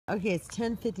Okay, it's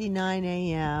 10:59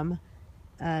 a.m.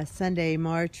 Sunday,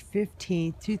 March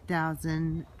 15th,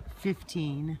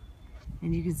 2015.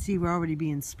 And you can see we're already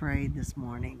being sprayed this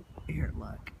morning. Here,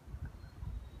 look.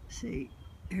 See,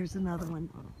 here's another one,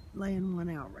 laying one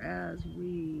out as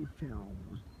we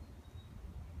film.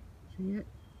 See it?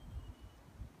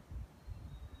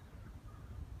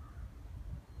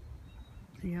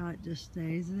 See how it just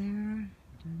stays there?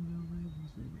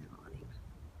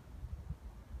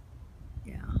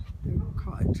 Yeah, they're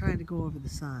trying to go over the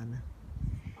sun.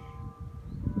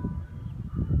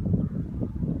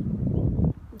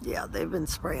 Yeah, they've been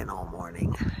spraying all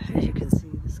morning. As you can see,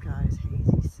 the sky's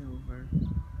hazy silver.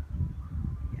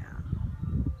 Yeah.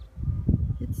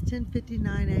 It's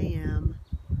 10:59 a.m.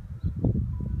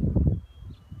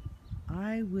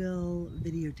 I will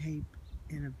videotape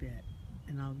in a bit,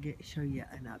 and I'll show you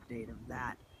an update of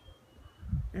that.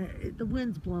 The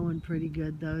wind's blowing pretty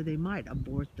good, though. They might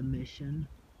abort the mission.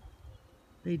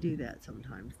 They do that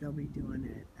sometimes. They'll be doing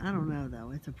it. I don't know, though.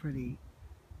 It's going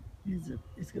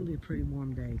to be a pretty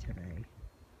warm day today.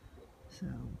 So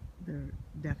they're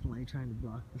definitely trying to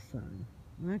block the sun.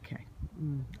 Okay,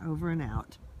 over and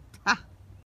out. Ha!